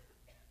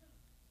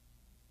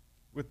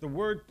 With the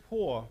word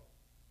poor,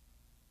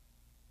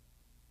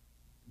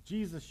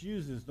 Jesus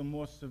uses the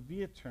more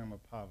severe term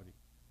of poverty.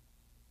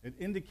 It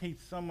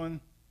indicates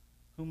someone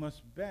who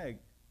must beg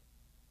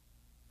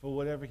for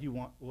whatever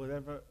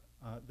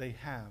they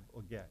have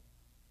or get.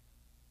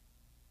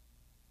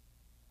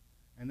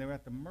 And they're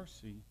at the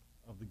mercy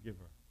of the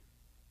giver.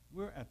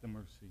 We're at the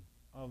mercy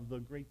of the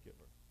great giver.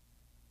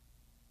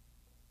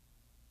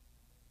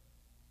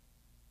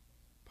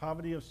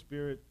 Poverty of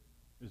spirit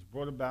is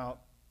brought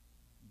about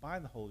by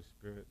the Holy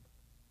Spirit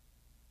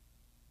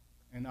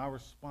and our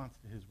response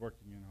to his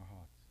working in our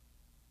hearts.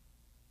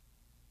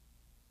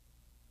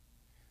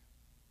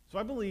 So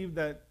I believe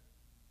that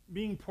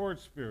being poor in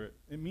spirit,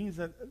 it means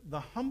that the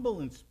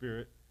humble in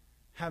spirit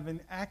have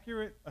an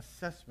accurate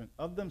assessment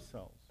of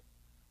themselves.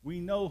 We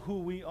know who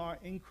we are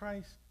in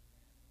Christ,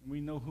 and we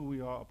know who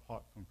we are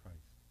apart from Christ.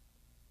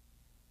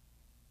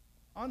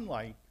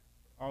 Unlike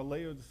our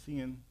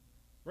Laodicean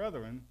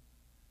brethren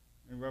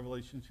in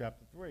Revelation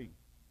chapter 3,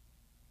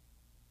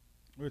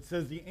 where it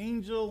says, the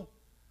angel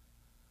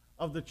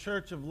of the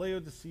church of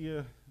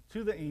Laodicea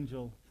to the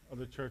angel of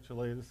the church of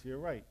Laodicea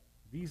write,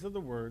 these are the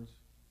words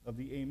of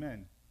the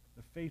Amen,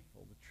 the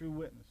faithful, the true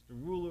witness, the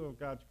ruler of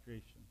God's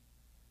creation.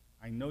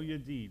 I know your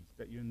deeds,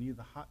 that you're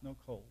neither hot nor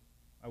cold.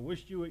 I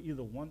wish you were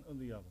either one or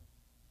the other.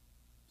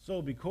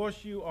 So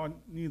because you are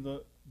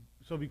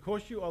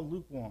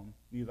lukewarm,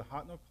 neither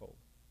hot nor cold,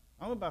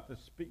 I'm about to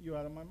spit you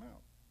out of my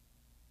mouth.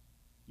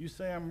 You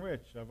say I'm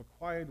rich, I've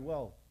acquired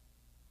wealth,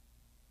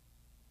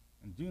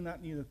 and do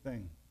not need a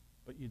thing,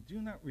 but you do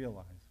not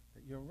realize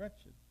that you're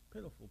wretched,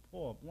 pitiful,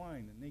 poor,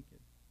 blind, and naked.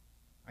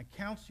 I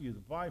counsel you to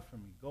buy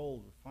from me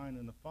gold refined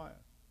in the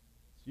fire,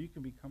 so you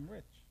can become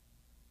rich,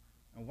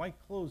 and white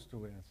clothes to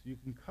wear, so you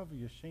can cover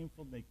your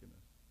shameful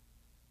nakedness,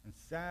 and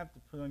salve to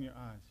put on your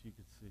eyes so you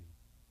can see.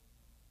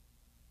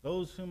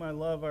 Those whom I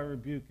love I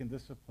rebuke and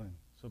discipline,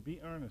 so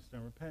be earnest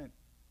and repent.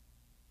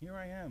 Here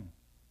I am.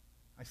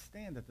 I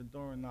stand at the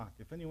door and knock.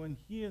 If anyone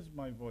hears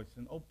my voice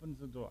and opens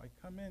the door, I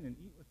come in and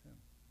eat with him,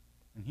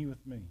 and he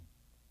with me.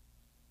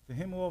 To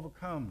him who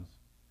overcomes,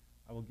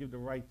 I will give the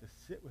right to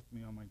sit with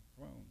me on my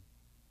throne,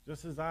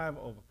 just as I have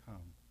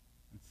overcome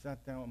and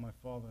sat down with my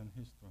Father on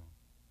his throne.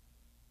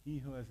 He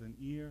who has an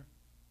ear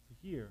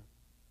to hear,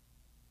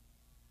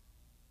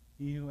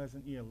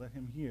 let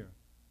him hear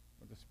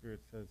what the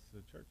Spirit says to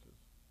the churches.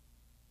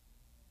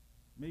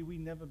 May we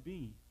never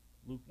be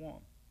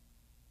lukewarm.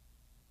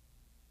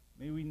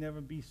 May we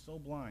never be so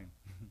blind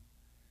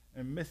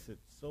and miss it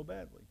so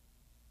badly.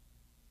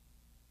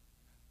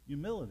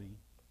 Humility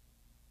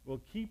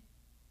will keep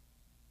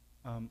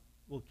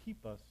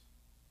us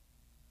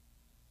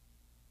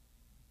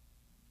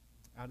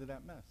out of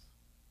that mess.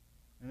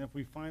 And if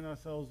we find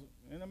ourselves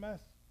in a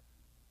mess,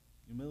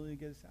 humility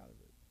gets us out of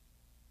it.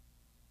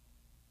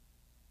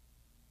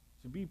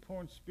 To be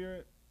poor in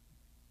spirit,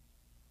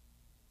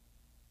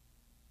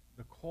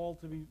 the call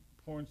to be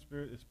poor in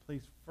spirit is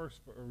placed first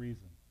for a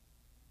reason.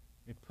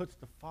 It puts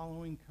the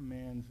following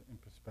commands in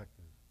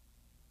perspective.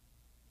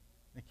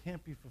 It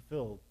can't be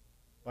fulfilled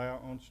by our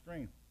own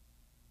strength,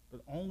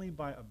 but only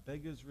by a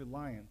beggar's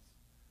reliance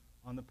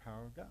on the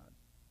power of God.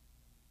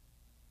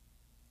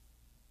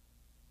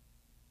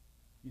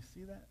 You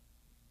see that?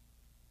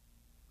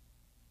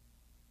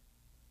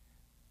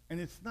 And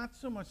it's not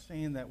so much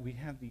saying that we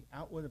have the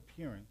outward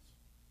appearance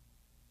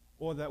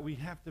or that we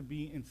have to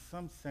be, in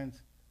some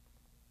sense,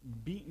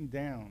 beaten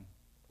down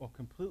or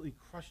completely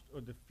crushed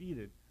or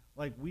defeated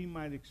like we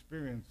might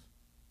experience,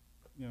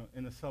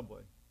 in a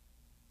subway.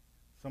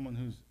 Someone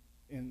who's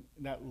in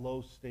that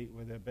low state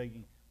where they're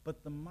begging.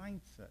 But the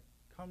mindset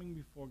coming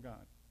before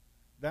God,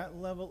 that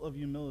level of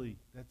humility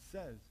that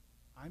says,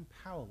 I'm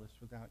powerless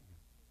without you.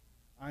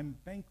 I'm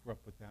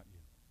bankrupt without you.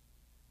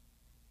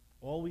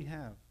 All we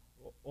have,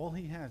 all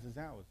he has is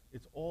ours.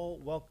 It's all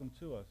welcome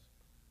to us.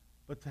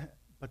 But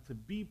to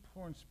be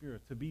poor in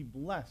spirit, to be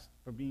blessed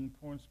for being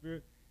poor in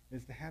spirit,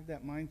 is to have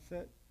that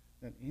mindset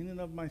that in and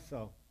of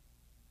myself,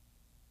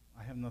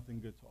 I have nothing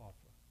good to offer.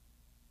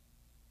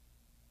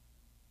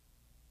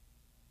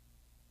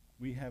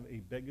 we have a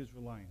beggar's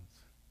reliance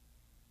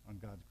on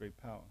God's great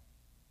power.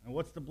 And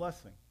what's the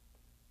blessing?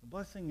 The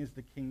blessing is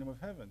the kingdom of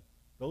heaven.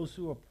 Those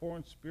who are poor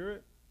in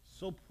spirit,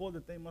 so poor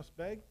that they must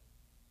beg,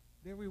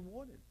 they're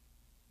rewarded.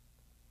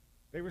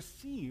 They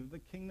receive the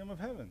kingdom of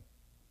heaven.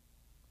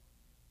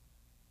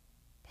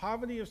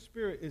 Poverty of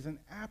spirit is an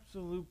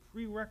absolute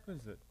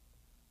prerequisite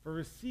for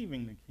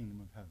receiving the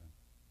kingdom of heaven.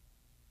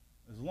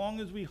 As long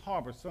as we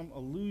harbor some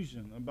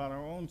illusion about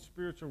our own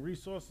spiritual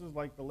resources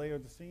like the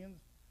Laodiceans,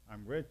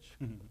 I'm rich,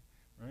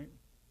 right?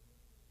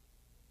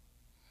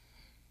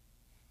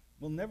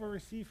 We'll never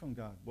receive from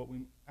God what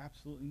we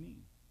absolutely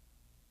need.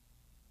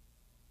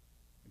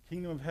 The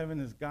kingdom of heaven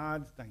is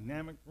God's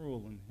dynamic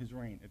rule and his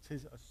reign. It's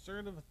his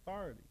assertive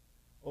authority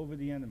over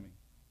the enemy.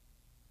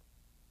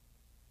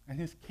 And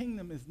his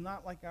kingdom is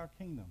not like our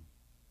kingdom.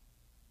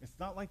 It's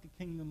not like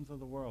the kingdoms of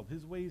the world.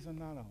 His ways are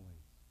not our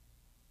ways.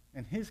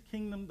 And his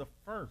kingdom, the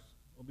first,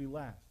 will be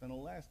last, and the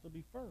last will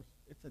be first.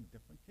 It's a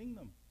different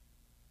kingdom.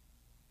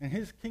 And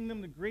his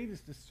kingdom, the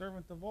greatest, is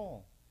servant of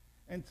all.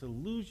 And to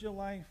lose your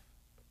life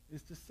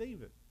is to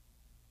save it.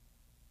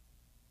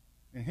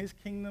 In his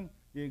kingdom,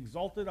 the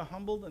exalted are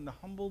humbled, and the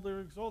humbled are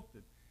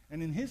exalted.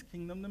 And in his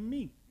kingdom, the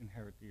meek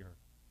inherit the earth.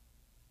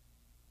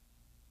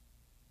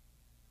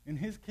 In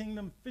his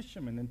kingdom,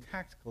 fishermen and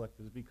tax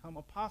collectors become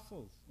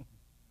apostles.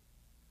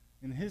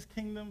 In his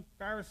kingdom,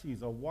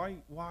 Pharisees are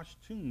whitewashed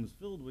tombs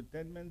filled with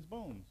dead men's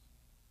bones.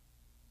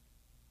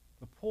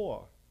 The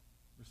poor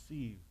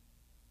receive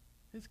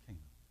his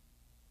kingdom.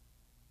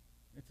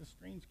 It's a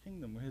strange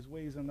kingdom where his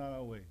ways are not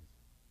our ways.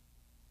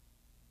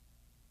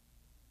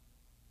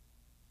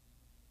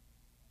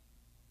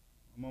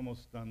 I'm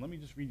almost done. Let me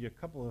just read you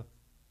a couple of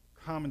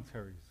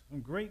commentaries,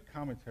 some great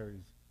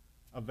commentaries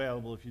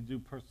available if you do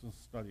personal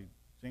study.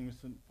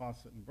 Jameson,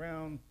 Fawcett, and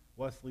Brown,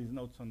 Wesley's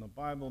Notes on the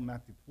Bible,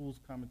 Matthew Poole's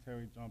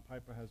commentary, John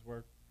Piper has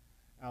work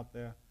out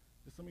there.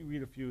 Just let me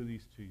read a few of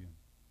these to you.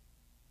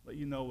 Let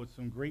you know what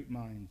some great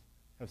minds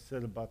have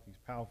said about these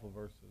powerful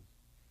verses.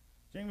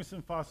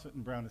 Jameson, Fawcett,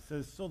 and Brown, it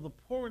says, "So the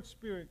poor in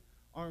spirit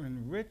are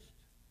enriched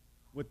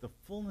with the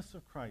fullness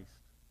of Christ,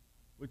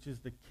 which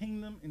is the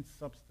kingdom in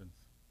substance.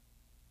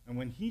 And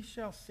when he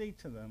shall say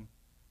to them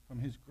from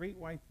his great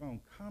white throne,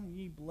 'Come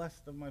ye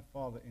blessed of my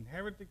Father,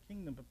 inherit the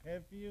kingdom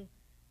prepared for you,'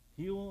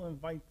 he will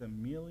invite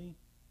them merely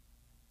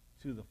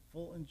to the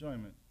full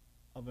enjoyment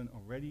of an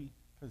already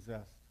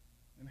possessed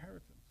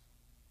inheritance."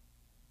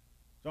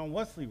 John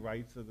Wesley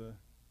writes of the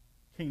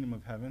kingdom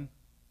of heaven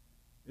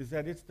is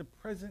that it's the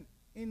present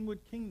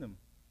inward kingdom,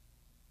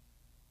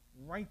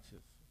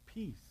 righteous,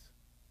 peace,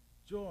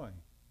 joy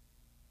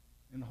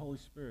in the Holy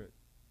Spirit,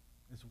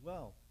 as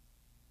well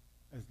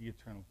as the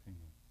eternal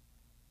kingdom.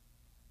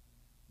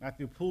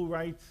 Matthew Poole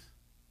writes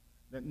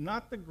that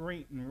not the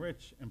great and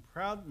rich and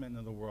proud men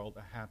of the world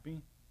are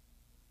happy,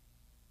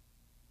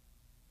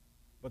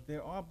 but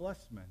there are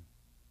blessed men.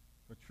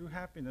 For true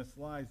happiness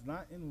lies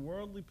not in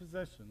worldly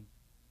possessions,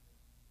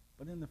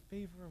 but in the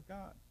favor of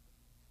God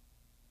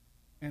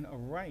and a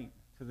right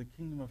to the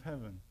kingdom of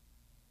heaven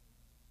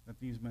that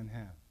these men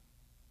have.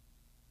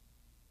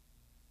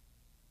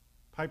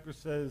 Piper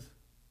says,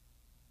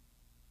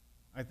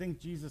 "I think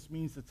Jesus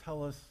means to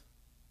tell us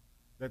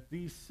that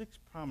these 6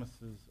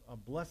 promises are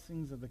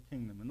blessings of the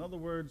kingdom. In other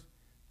words,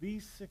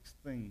 these 6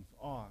 things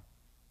are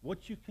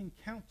what you can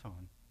count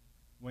on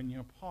when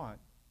you're part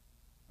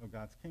of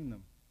God's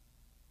kingdom.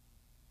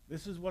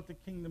 This is what the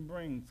kingdom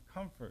brings: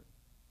 comfort,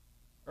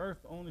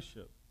 earth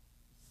ownership,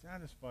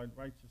 satisfied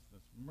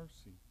righteousness,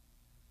 mercy,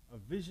 a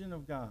vision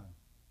of God,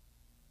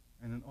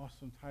 and an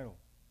awesome title,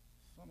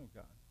 Son of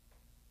God.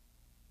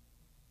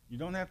 You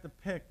don't have to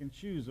pick and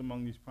choose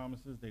among these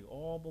promises. They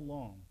all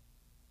belong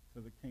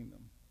to the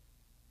kingdom.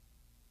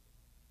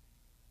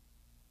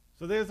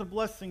 So there's a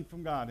blessing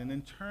from God, an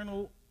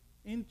internal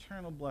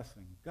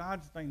blessing,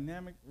 God's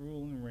dynamic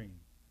rule and reign,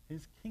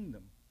 his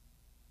kingdom,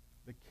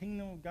 the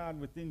kingdom of God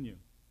within you,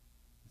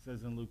 it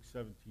says in Luke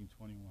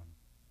 17:21.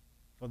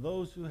 For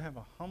those who have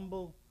a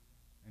humble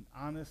and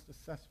honest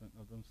assessment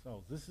of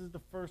themselves. This is the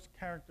first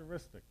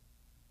characteristic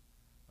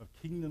of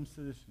kingdom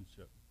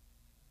citizenship.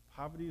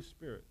 Poverty of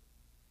spirit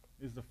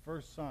is the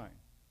first sign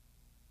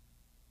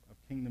of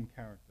kingdom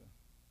character.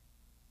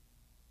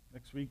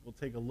 Next week we'll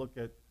take a look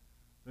at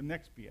the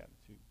next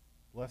beatitude.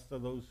 Blessed are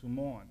those who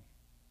mourn,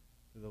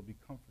 for they'll be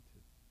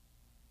comforted.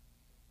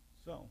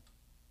 So,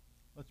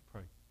 let's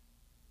pray.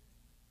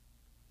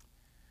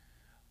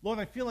 Lord,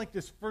 I feel like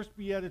this first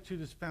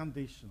beatitude is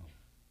foundational.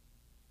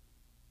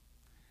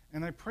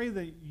 And I pray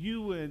that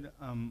you would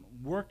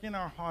work in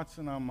our hearts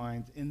and our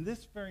minds in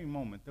this very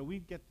moment, that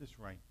we'd get this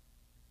right.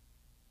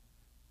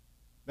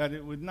 That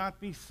it would not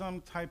be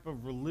some type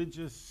of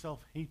religious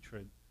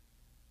self-hatred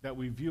that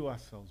we view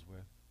ourselves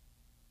with,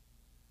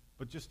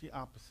 but just the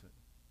opposite.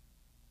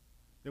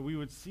 That we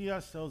would see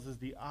ourselves as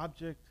the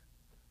object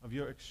of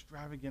your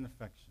extravagant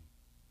affection.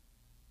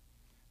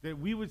 That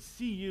we would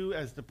see you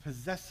as the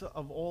possessor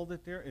of all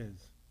that there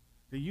is.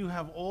 That you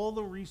have all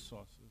the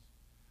resources.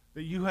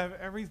 That you have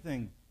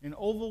everything in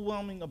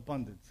overwhelming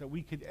abundance that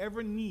we could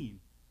ever need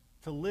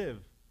to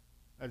live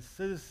as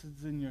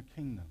citizens in your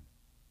kingdom.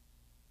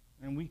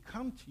 And we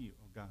come to you,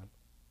 oh God,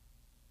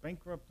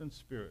 bankrupt in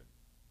spirit.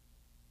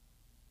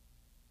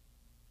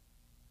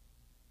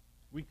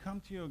 We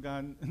come to you, oh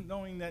God,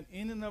 knowing that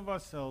in and of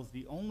ourselves,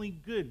 the only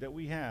good that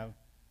we have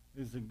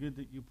is the good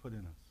that you put in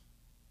us.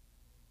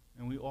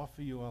 And we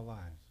offer you our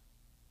lives.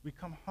 We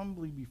come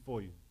humbly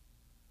before you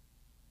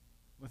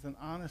with an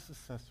honest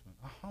assessment,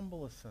 a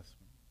humble assessment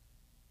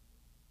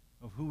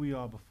of who we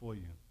are before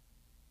you.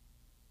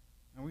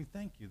 And we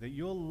thank you that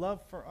your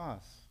love for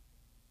us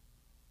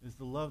is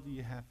the love that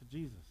you have for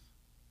Jesus.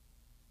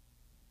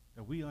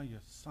 That we are your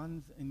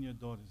sons and your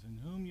daughters in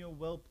whom you're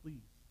well pleased,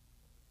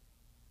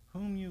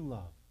 whom you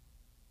love.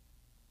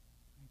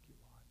 Thank you,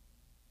 Lord.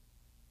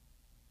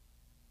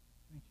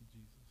 Thank you,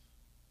 Jesus.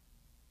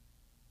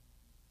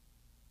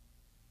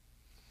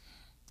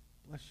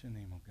 Bless your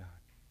name, oh God.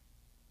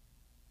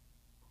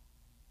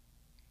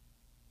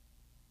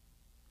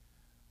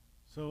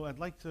 So I'd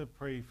like to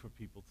pray for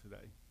people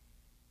today.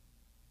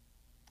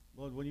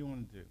 Lord, what do you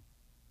want to do?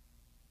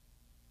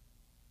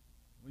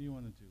 What do you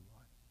want to do,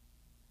 Lord?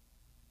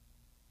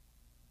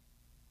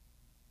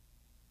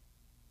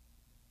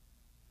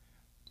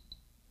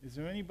 Is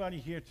there anybody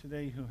here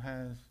today who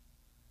has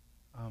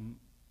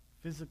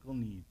physical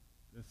need?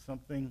 There's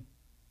something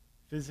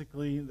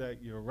physically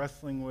that you're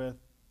wrestling with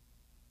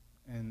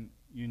and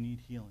you need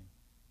healing.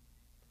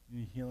 You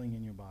need healing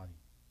in your body.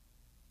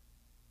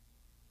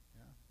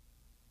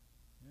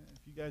 Yeah, if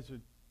you guys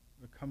would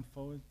come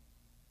forward,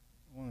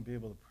 I want to be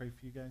able to pray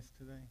for you guys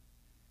today.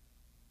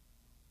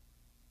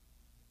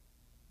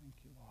 Thank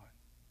you, Lord.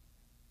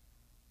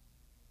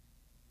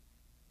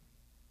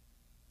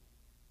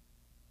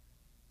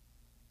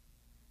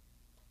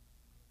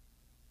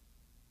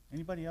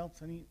 Anybody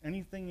else?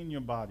 Anything in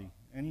your body?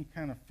 Any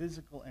kind of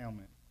physical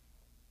ailment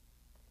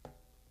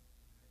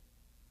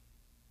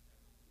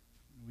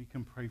we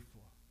can pray for?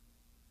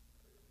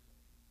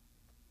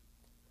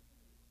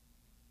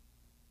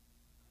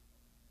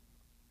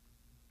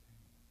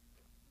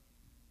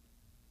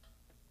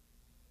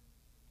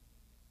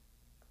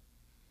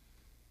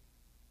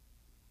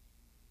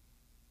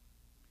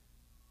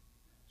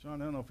 John,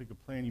 I don't know if we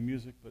could play any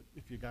music, but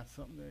if you got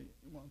something that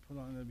you want to put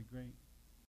on, that'd be great.